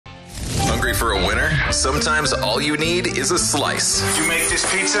Hungry for a winner? Sometimes all you need is a slice. You make this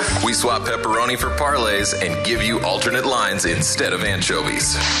pizza? We swap pepperoni for parlays and give you alternate lines instead of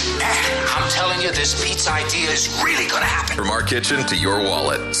anchovies. I'm telling you, this pizza idea is really gonna happen. From our kitchen to your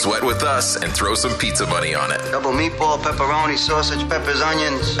wallet, sweat with us and throw some pizza money on it. Double meatball, pepperoni, sausage, peppers,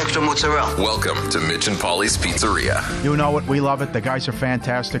 onions, extra mozzarella. Welcome to Mitch and Pauly's Pizzeria. You know it. We love it. The guys are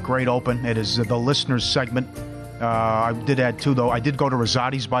fantastic. Great open. It is the listeners segment. I did add two, though. I did go to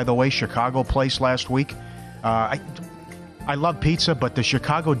Rosati's, by the way, Chicago place last week. I love pizza, but the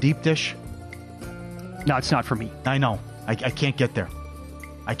Chicago deep dish. No, it's not for me. I know. I can't get there.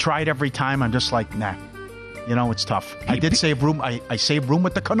 I try it every time. I'm just like, nah. You know, it's tough. I did save room. I saved room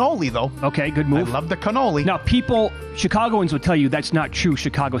with the cannoli, though. Okay, good move. I love the cannoli. Now, Chicagoans would tell you that's not true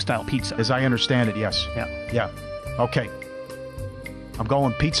Chicago-style pizza. As I understand it, yes. Yeah. Okay. I'm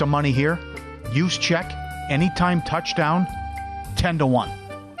going pizza money here. Use check. Anytime touchdown, 10-1.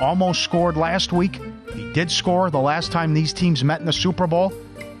 Almost scored last week. He did score the last time these teams met in the Super Bowl.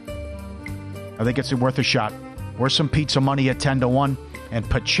 I think it's worth a shot. Where's some pizza money at 10-1? And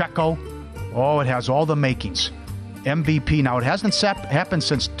Pacheco, it has all the makings. MVP. Now, it hasn't happened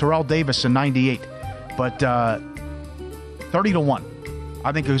since Terrell Davis in 98, but 30-1.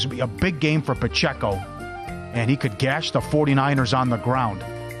 I think it was a big game for Pacheco, and he could gash the 49ers on the ground,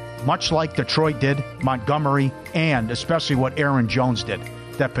 much like Detroit did, Montgomery, and especially what Aaron Jones did.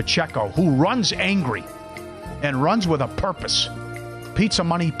 That Pacheco, who runs angry and runs with a purpose. Pizza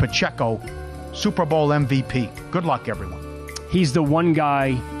money, Pacheco, Super Bowl MVP. Good luck, everyone. He's the one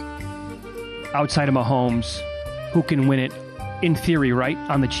guy outside of Mahomes who can win it, in theory, right,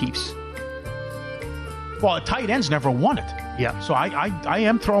 on the Chiefs. Well, a tight end's never won it. Yeah. So I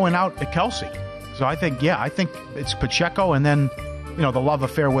am throwing out Kelsey. So I think it's Pacheco and then, the love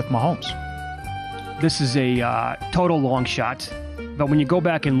affair with Mahomes. This is a total long shot. But when you go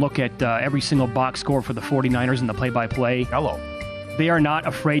back and look at every single box score for the 49ers in the play-by-play, they are not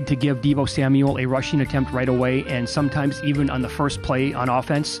afraid to give Deebo Samuel a rushing attempt right away, and sometimes even on the first play on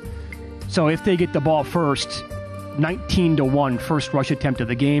offense. So if they get the ball first, 19-1 first rush attempt of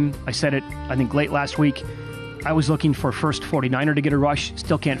the game. I said it, I think, late last week. I was looking for first 49er to get a rush.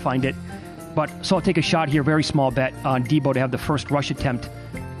 Still can't find it. So I'll take a shot here, very small bet on Deebo to have the first rush attempt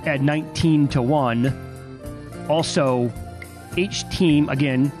at 19-1. Also, each team,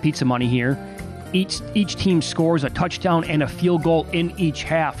 again, pizza money here, each team scores a touchdown and a field goal in each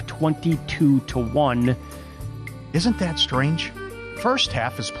half, 22-1. Isn't that strange? First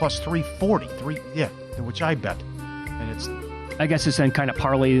half is plus 340, which I bet. And I guess it's then kind of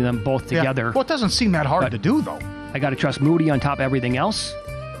parlaying them both together. Yeah. Well, it doesn't seem that hard to do, though. I got to trust Moody on top of everything else.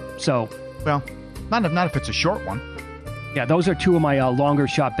 So, well, not if it's a short one. Yeah, those are two of my longer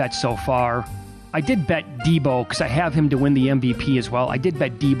shot bets so far. I did bet Deebo because I have him to win the MVP as well. I did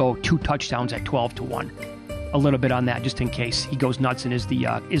bet Deebo 2 touchdowns at 12-1. A little bit on that just in case he goes nuts and is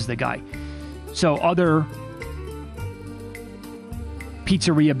the guy. So other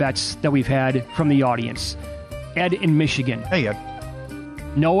pizzeria bets that we've had from the audience. Ed in Michigan. Hey, Ed.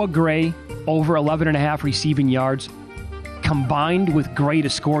 Noah Gray over 11.5 receiving yards. Combined with Gray to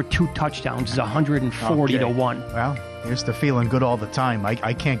score 2 touchdowns is 140-1. Well, here's the feeling good all the time.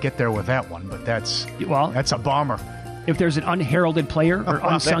 I can't get there with that one, but that's a bomber. If there's an unheralded player or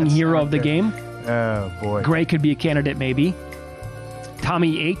unsung hero of the game, oh boy, Gray could be a candidate maybe.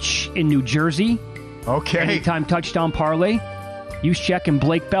 Tommy H. in New Jersey. Okay. Anytime touchdown parlay. Use check and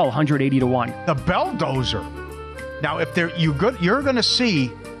Blake Bell 180-1. The Belldozer. Now, if you're going to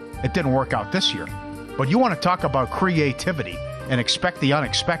see it didn't work out this year. But you want to talk about creativity and expect the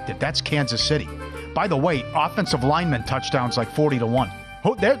unexpected. That's Kansas City. By the way, offensive lineman touchdowns like 40-1.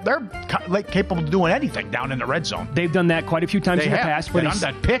 They're capable of doing anything down in the red zone. They've done that quite a few times in the past. On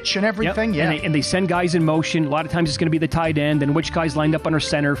that pitch and everything, yep. And they send guys in motion. A lot of times it's going to be the tight end, and which guy's lined up under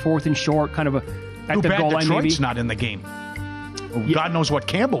center, 4th and short, kind of at the goal line maybe. Detroit's not in the game. God knows what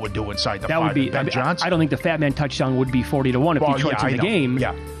Campbell would do inside the 5. Would be Ben Johnson. I don't think the fat man touchdown would be 40-1 if Detroit's in the game.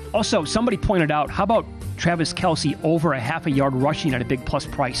 Yeah. Also, somebody pointed out, how about Travis Kelce over a half a yard rushing at a big plus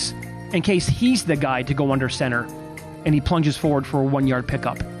price? In case he's the guy to go under center and he plunges forward for a 1-yard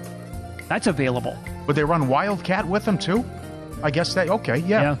pickup. That's available. Would they run Wildcat with him too? I guess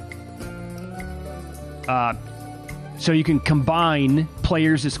yeah. So you can combine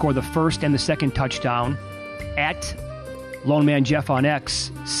players that score the first and the second touchdown at Lone Man Jeff on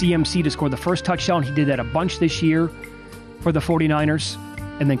X. CMC to score the first touchdown. He did that a bunch this year for the 49ers.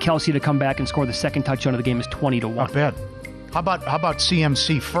 And then Kelce to come back and score the second touchdown of the game is 20-1. Not bad. How about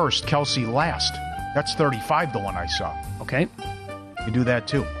CMC first, Kelce last? That's 35-1 I saw. Okay. You do that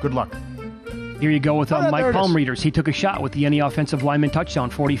too. Good luck. Here you go with there Mike it is. Palm readers. He took a shot with the any offensive lineman touchdown,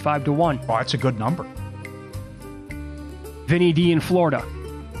 45-1. Oh, that's a good number. Vinny D in Florida.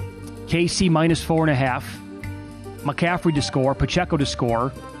 KC minus 4.5. McCaffrey to score. Pacheco to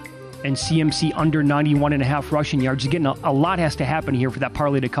score. And CMC under 91.5 rushing yards. Again, a lot has to happen here for that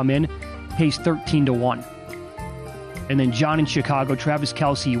parlay to come in. Pays 13-1. And then John in Chicago, Travis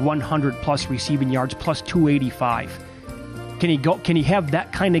Kelce, 100-plus receiving yards, plus 285. Can he have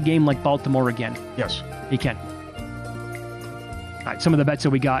that kind of game like Baltimore again? Yes. He can. All right, some of the bets that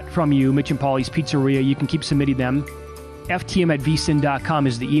we got from you, Mitch and Pauly's Pizzeria. You can keep submitting them. FTM@VSiN.com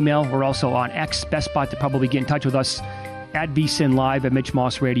is the email. We're also on X, best spot to probably get in touch with us, at VSiN Live, at Mitch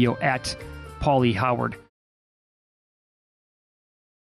Moss Radio, at Pauly Howard.